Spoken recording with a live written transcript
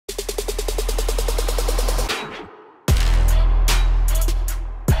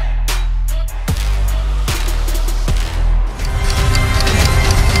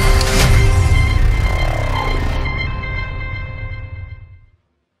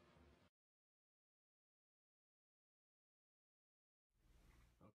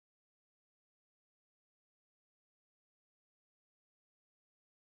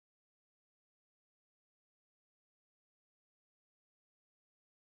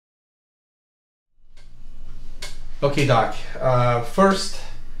Okay, Doc. First,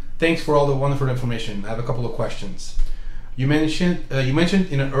 thanks for all the wonderful information. I have a couple of questions. You mentioned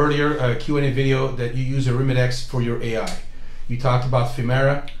in an earlier Q&A video that you use Aromatase for your AI. You talked about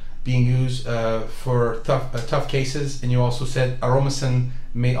Femera being used for tough cases, and you also said Aromatase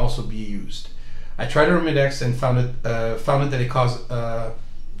may also be used. I tried Aromatase and found that it caused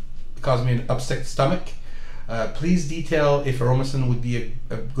me an upset stomach. Please detail if Aromatase would be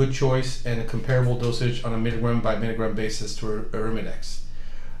a good choice and a comparable dosage on a milligram by milligram basis to Aromatase.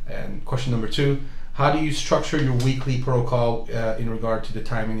 And question number 2, how do you structure your weekly protocol in regard to the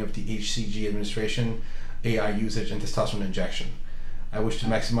timing of the HCG administration, AI usage, and testosterone injection? I wish to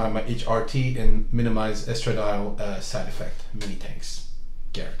maximize my HRT and minimize estradiol side effect. Many thanks.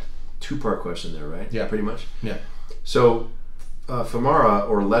 Garrett. Two-part question there, right? Yeah. Pretty much? Yeah. So, Femara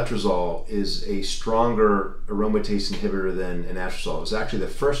or letrozole is a stronger aromatase inhibitor than anastrozole. It was actually the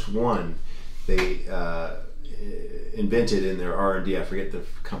first one they invented in their R&D. I forget the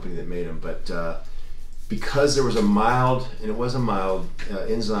company that made them, but because there was a mild, and it was a mild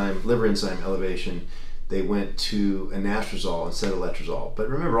liver enzyme elevation, they went to anastrozole instead of letrozole. But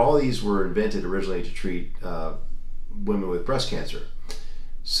remember, all these were invented originally to treat women with breast cancer,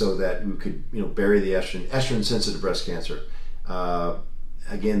 so that we could, bury the estrogen-sensitive breast cancer.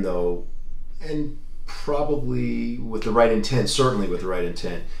 Again, though, and probably with the right intent, certainly with the right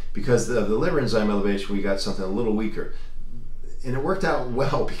intent, because of the liver enzyme elevation, we got something a little weaker, and it worked out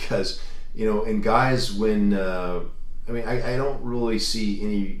well because, in guys when I don't really see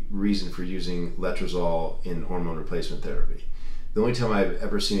any reason for using letrozole in hormone replacement therapy. The only time I've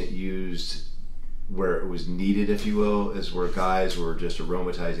ever seen it used where it was needed, if you will, is where guys were just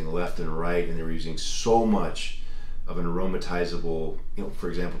aromatizing left and right, and they were using so much of an aromatizable, for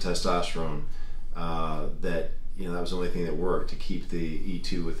example, testosterone, that that was the only thing that worked to keep the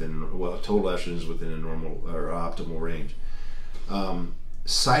E2 within, total estrogens within a normal or optimal range.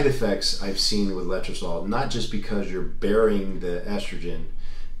 Side effects I've seen with letrozole, not just because you're burying the estrogen,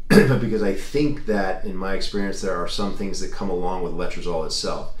 but because I think that in my experience there are some things that come along with letrozole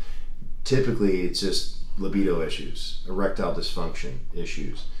itself. Typically it's just libido issues, erectile dysfunction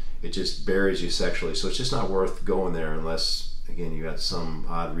issues. It just buries you sexually, so it's just not worth going there unless, again, you got some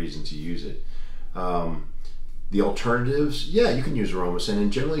odd reason to use it. The alternatives, yeah, you can use Aromatase,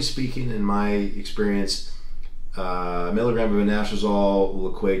 and generally speaking, in my experience, a milligram of anastrozole will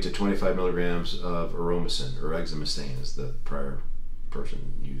equate to 25 milligrams of Aromatase, or exemestane, as the prior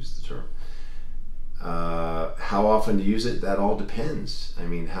person used the term. How often to use it, that all depends. I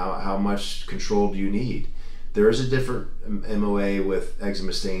mean, how much control do you need? There is a different MOA with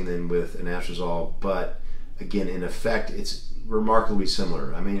exemestane than with anastrozole, but again, in effect, it's remarkably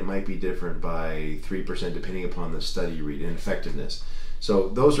similar. I mean, it might be different by 3% depending upon the study you read in effectiveness. So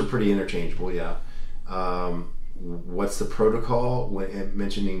those are pretty interchangeable, yeah. What's the protocol when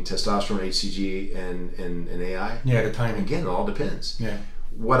mentioning testosterone, HCG, and AI? Yeah, the timing. Again, it all depends. Yeah.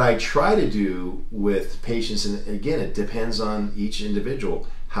 What I try to do with patients, and again, it depends on each individual,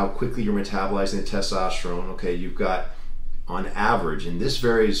 how quickly you're metabolizing the testosterone. Okay, you've got, on average, and this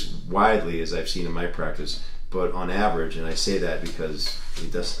varies widely as I've seen in my practice, but on average, and I say that because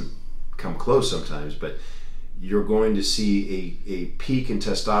it doesn't come close sometimes, but you're going to see a peak in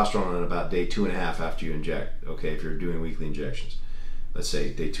testosterone on about day 2.5 after you inject, okay, if you're doing weekly injections. Let's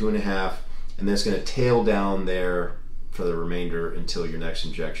say day 2.5, and then it's going to tail down there for the remainder until your next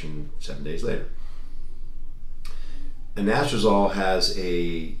injection 7 days later. Anastrozole has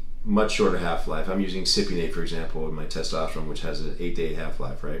a much shorter half-life. I'm using cypionate, for example, with my testosterone, which has an 8-day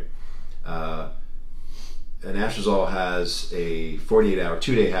half-life, right? Anastrozole has a 48-hour,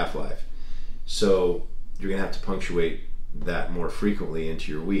 2-day half-life. So you're going to have to punctuate that more frequently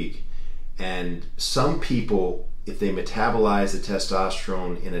into your week. And some people, if they metabolize the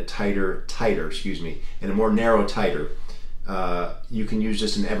testosterone in a more narrow titer, you can use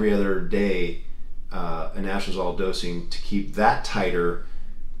just an every other day anastrozole dosing to keep that titer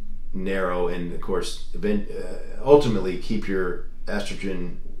narrow, and of course ultimately keep your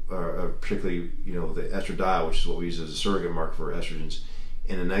estrogen, particularly the estradiol, which is what we use as a surrogate marker for estrogens,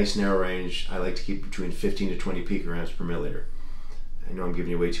 in a nice narrow range. I like to keep between 15 to 20 picograms per milliliter. I know I'm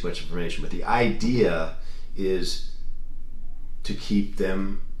giving you way too much information, but the idea is to keep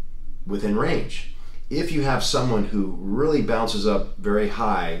them within range. If you have someone who really bounces up very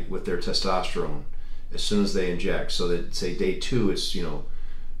high with their testosterone as soon as they inject, so that say day 2 is,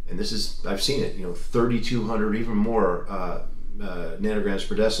 and this is, I've seen it, 3,200, even more nanograms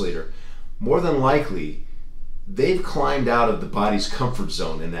per deciliter, more than likely they've climbed out of the body's comfort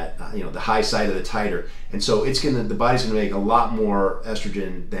zone in that, the high side of the titer, and so the body's gonna make a lot more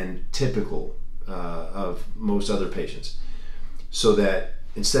estrogen than typical of most other patients. So that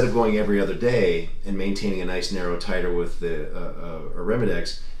instead of going every other day and maintaining a nice narrow titer with the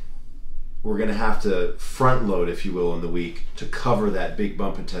Aromatase, we're going to have to front load, if you will, in the week to cover that big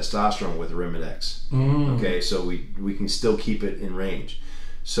bump in testosterone with Aromatase. Okay, so we can still keep it in range.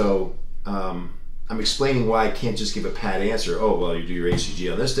 So I'm explaining why I can't just give a pat answer. Oh, well, you do your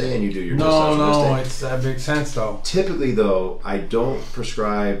HCG on this day and you do your testosterone on this day. That makes sense though. Typically, though, I don't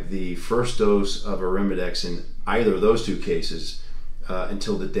prescribe the first dose of Aromatase in either of those two cases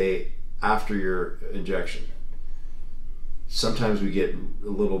until the day after your injection. Sometimes we get a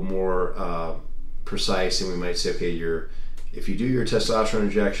little more precise, and we might say, okay, if you do your testosterone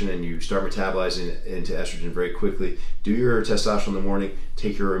injection and you start metabolizing into estrogen very quickly, do your testosterone in the morning,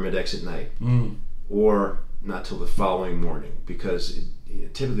 take your Aromatase at night. Or not till the following morning, because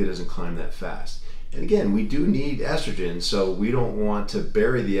it typically doesn't climb that fast. And again, we do need estrogen, so we don't want to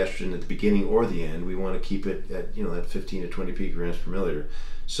bury the estrogen at the beginning or the end. We want to keep it at that 15 to 20 picograms per milliliter.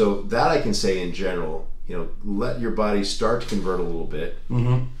 So that I can say in general, let your body start to convert a little bit.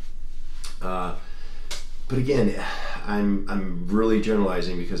 But again, I'm really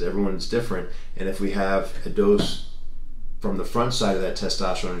generalizing because everyone's different, and if we have a dose from the front side of that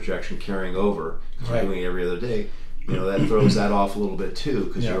testosterone injection carrying over, because we're doing it every other day, that throws that off a little bit too,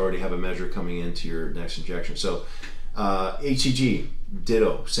 because you already have a measure coming into your next injection. So HCG,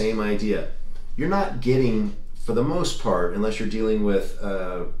 ditto, same idea. You're not getting, for the most part, unless you're dealing with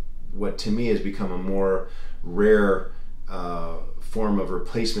what to me has become a more rare form of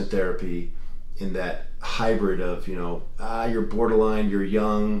replacement therapy, in that hybrid of, you're borderline, you're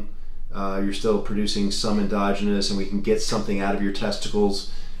young, you're still producing some endogenous, and we can get something out of your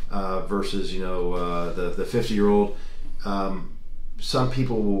testicles versus, the 50-year-old. Some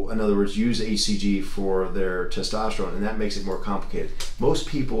people will, in other words, use HCG for their testosterone, and that makes it more complicated. Most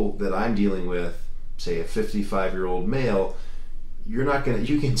people that I'm dealing with, say a 55-year-old male, you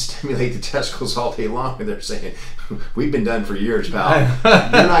can stimulate the testicles all day long, and they're saying, we've been done for years, pal.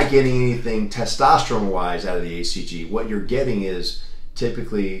 You're not getting anything testosterone-wise out of the HCG. What you're getting is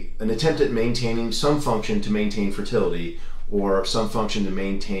typically an attempt at maintaining some function to maintain fertility, or some function to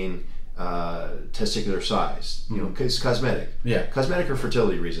maintain testicular size. It's cosmetic. Cosmetic or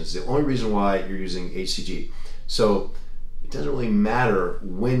fertility reasons. The only reason why you're using HCG. So it doesn't really matter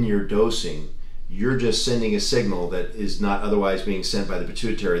when you're dosing. You're just sending a signal that is not otherwise being sent by the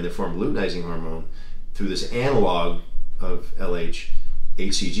pituitary in the form of luteinizing hormone through this analog of LH,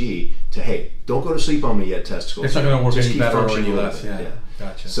 HCG, to, hey, don't go to sleep on me yet, testicles. It's not going to work any better or any functioning less. Yeah.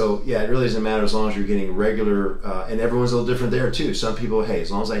 Gotcha. So yeah, it really doesn't matter as long as you're getting regular, and everyone's a little different there too. Some people, hey,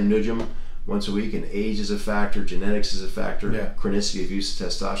 as long as I nudge them once a week, and age is a factor, genetics is a factor, chronicity of use of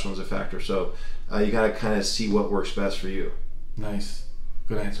testosterone is a factor. So you got to kind of see what works best for you. Nice.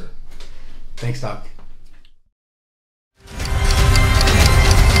 Good answer. Thanks, Doc.